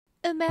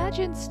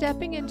Imagine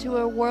stepping into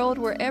a world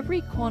where every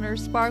corner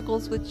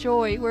sparkles with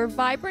joy, where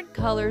vibrant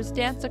colors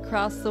dance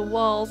across the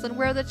walls, and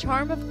where the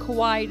charm of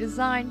kawaii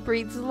design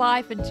breathes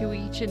life into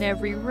each and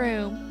every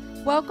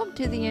room. Welcome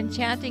to the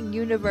enchanting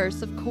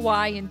universe of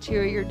kawaii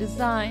interior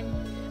design,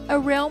 a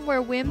realm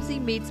where whimsy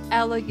meets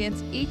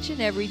elegance. Each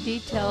and every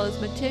detail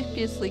is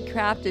meticulously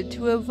crafted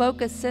to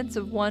evoke a sense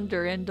of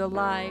wonder and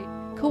delight.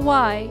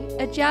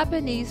 Kawaii, a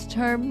Japanese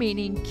term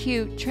meaning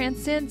cute,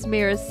 transcends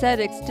mere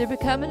aesthetics to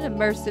become an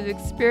immersive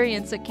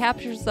experience that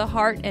captures the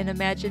heart and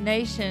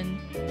imagination.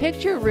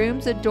 Picture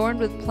rooms adorned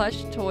with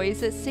plush toys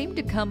that seem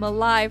to come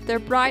alive, their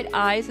bright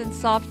eyes and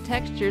soft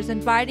textures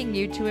inviting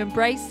you to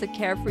embrace the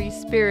carefree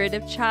spirit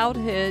of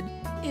childhood.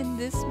 In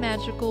this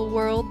magical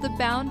world, the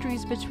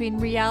boundaries between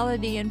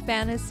reality and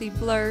fantasy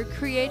blur,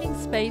 creating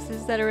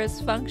spaces that are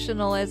as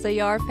functional as they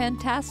are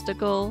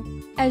fantastical.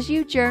 As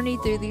you journey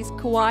through these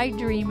kawaii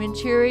dream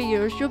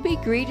interiors, you'll be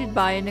greeted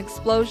by an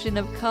explosion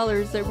of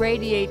colors that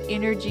radiate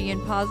energy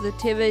and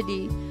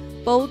positivity.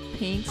 Bold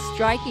pinks,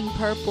 striking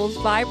purples,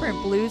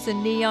 vibrant blues,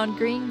 and neon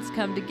greens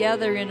come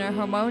together in a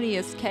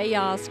harmonious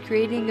chaos,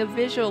 creating a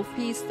visual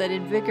feast that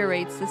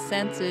invigorates the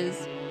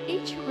senses.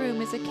 Each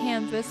room is a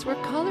canvas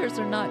where colors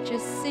are not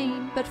just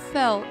seen, but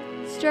felt,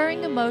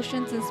 stirring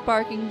emotions and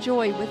sparking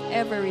joy with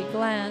every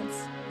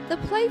glance. The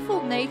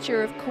playful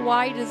nature of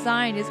kawaii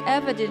design is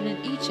evident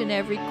in each and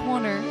every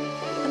corner.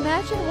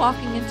 Imagine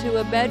walking into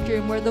a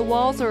bedroom where the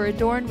walls are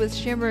adorned with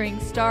shimmering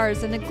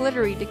stars and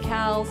glittery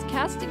decals,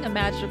 casting a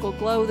magical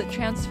glow that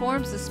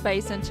transforms the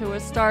space into a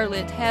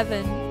starlit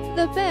heaven.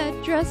 The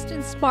bed, dressed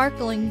in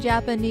sparkling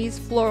Japanese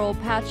floral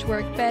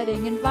patchwork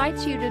bedding,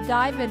 invites you to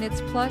dive in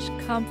its plush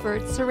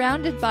comfort,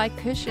 surrounded by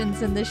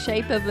cushions in the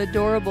shape of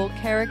adorable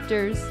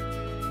characters.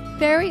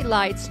 Fairy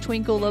lights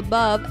twinkle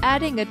above,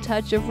 adding a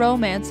touch of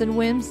romance and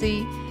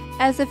whimsy,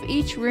 as if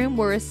each room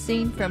were a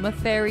scene from a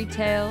fairy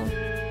tale.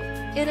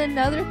 In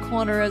another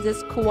corner of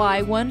this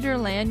kawaii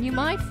wonderland, you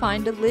might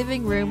find a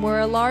living room where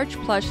a large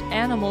plush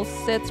animal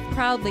sits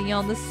proudly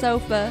on the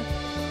sofa,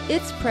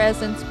 its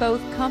presence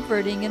both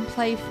comforting and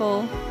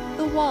playful.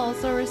 The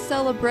walls are a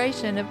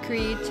celebration of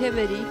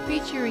creativity,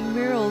 featuring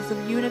murals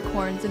of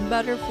unicorns and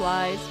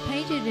butterflies,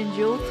 painted in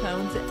jewel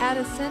tones that add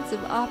a sense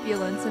of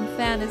opulence and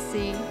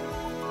fantasy.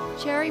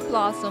 Cherry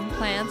blossom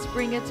plants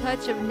bring a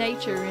touch of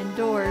nature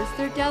indoors,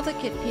 their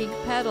delicate pink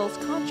petals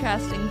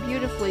contrasting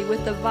beautifully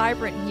with the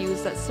vibrant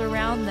hues that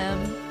surround them.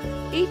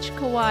 Each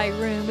kawaii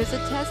room is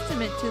a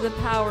testament to the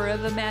power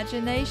of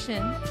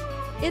imagination.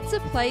 It's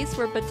a place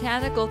where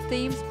botanical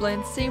themes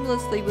blend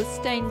seamlessly with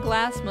stained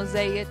glass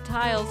mosaic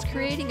tiles,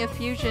 creating a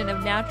fusion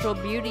of natural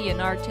beauty and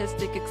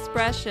artistic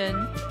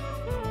expression.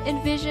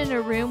 Envision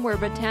a room where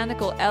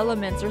botanical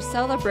elements are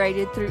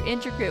celebrated through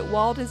intricate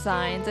wall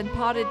designs and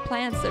potted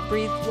plants that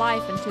breathe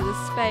life into the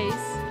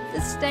space.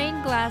 The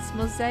stained glass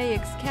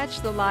mosaics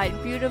catch the light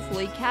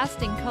beautifully,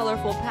 casting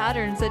colorful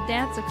patterns that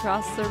dance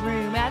across the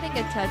room, adding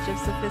a touch of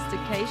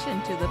sophistication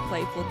to the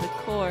playful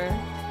decor.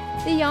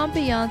 The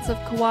ambiance of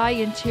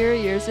kawaii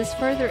interiors is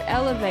further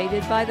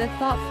elevated by the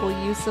thoughtful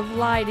use of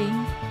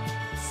lighting.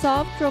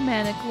 Soft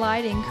romantic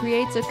lighting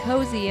creates a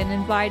cozy and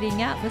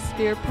inviting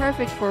atmosphere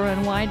perfect for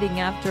unwinding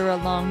after a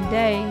long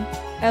day.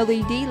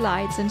 LED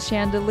lights and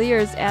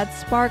chandeliers add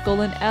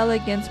sparkle and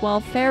elegance,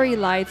 while fairy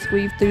lights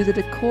weave through the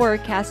decor,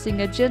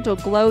 casting a gentle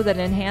glow that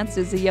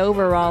enhances the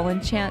overall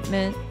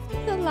enchantment.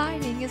 The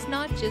lighting is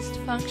not just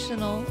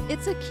functional,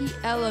 it's a key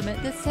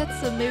element that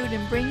sets the mood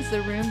and brings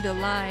the room to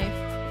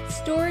life.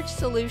 Storage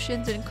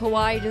solutions in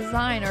kawaii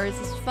design are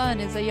as fun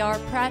as they are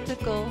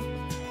practical.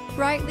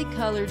 Brightly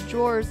colored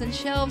drawers and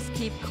shelves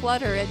keep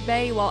clutter at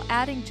bay while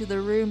adding to the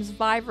room's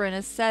vibrant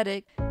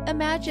aesthetic.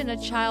 Imagine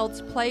a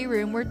child's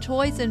playroom where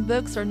toys and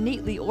books are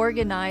neatly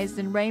organized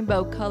in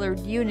rainbow-colored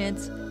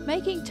units,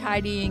 making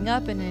tidying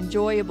up an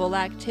enjoyable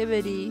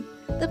activity.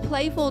 The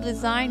playful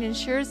design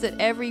ensures that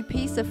every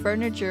piece of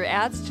furniture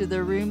adds to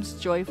the room's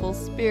joyful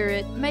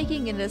spirit,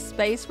 making it a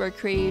space where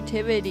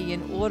creativity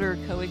and order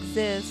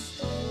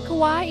coexist.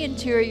 Kawaii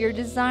interior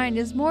design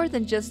is more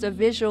than just a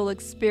visual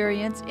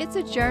experience, it's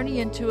a journey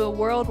into a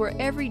world where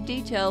every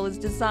detail is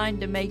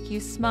designed to make you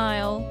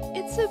smile.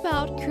 It's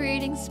about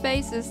creating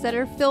spaces that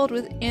are filled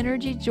with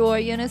energy,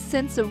 joy, and a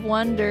sense of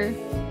wonder.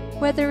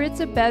 Whether it's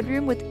a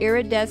bedroom with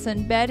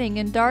iridescent bedding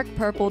and dark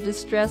purple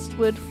distressed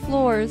wood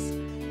floors,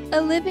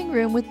 a living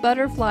room with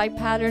butterfly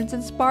patterns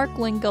and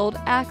sparkling gold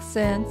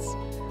accents,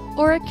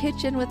 or a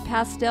kitchen with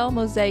pastel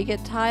mosaic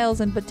tiles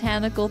and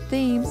botanical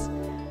themes,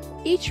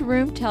 each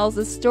room tells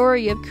a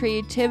story of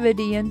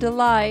creativity and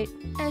delight.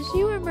 As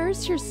you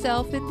immerse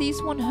yourself in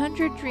these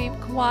 100 dream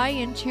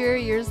kawaii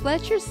interiors,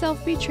 let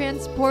yourself be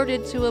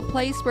transported to a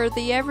place where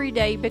the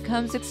everyday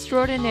becomes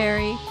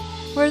extraordinary,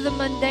 where the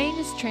mundane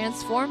is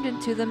transformed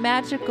into the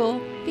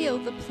magical. Feel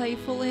the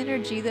playful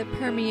energy that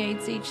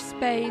permeates each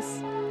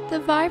space, the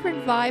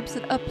vibrant vibes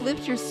that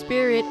uplift your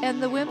spirit,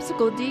 and the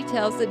whimsical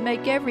details that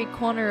make every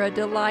corner a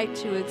delight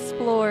to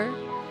explore.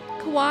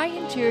 Kawaii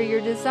interior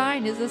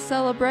design is a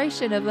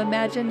celebration of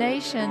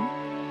imagination.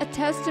 A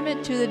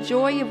testament to the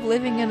joy of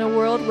living in a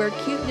world where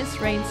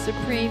cuteness reigns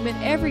supreme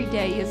and every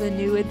day is a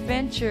new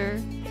adventure.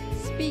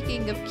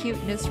 Speaking of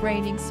cuteness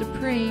reigning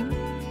supreme,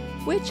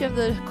 which of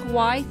the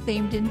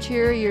kawaii-themed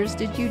interiors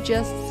did you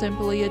just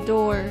simply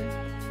adore?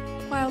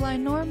 While I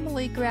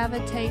normally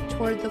gravitate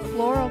toward the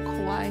floral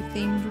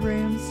kawaii-themed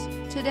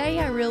rooms, today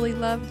I really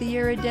love the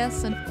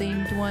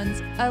iridescent-themed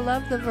ones. I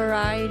love the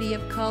variety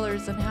of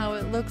colors and how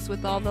it looks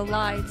with all the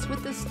lights,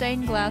 with the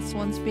stained glass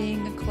ones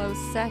being a close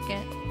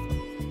second.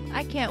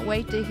 I can't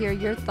wait to hear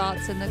your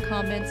thoughts in the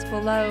comments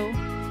below.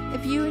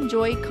 If you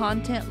enjoy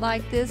content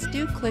like this,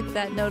 do click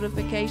that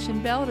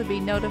notification bell to be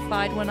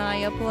notified when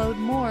I upload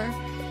more.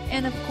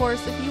 And of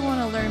course, if you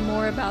want to learn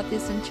more about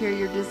this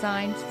interior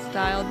design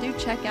style, do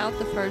check out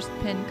the first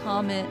pinned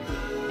comment.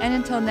 And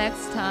until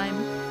next time,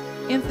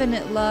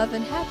 infinite love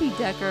and happy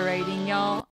decorating, y'all.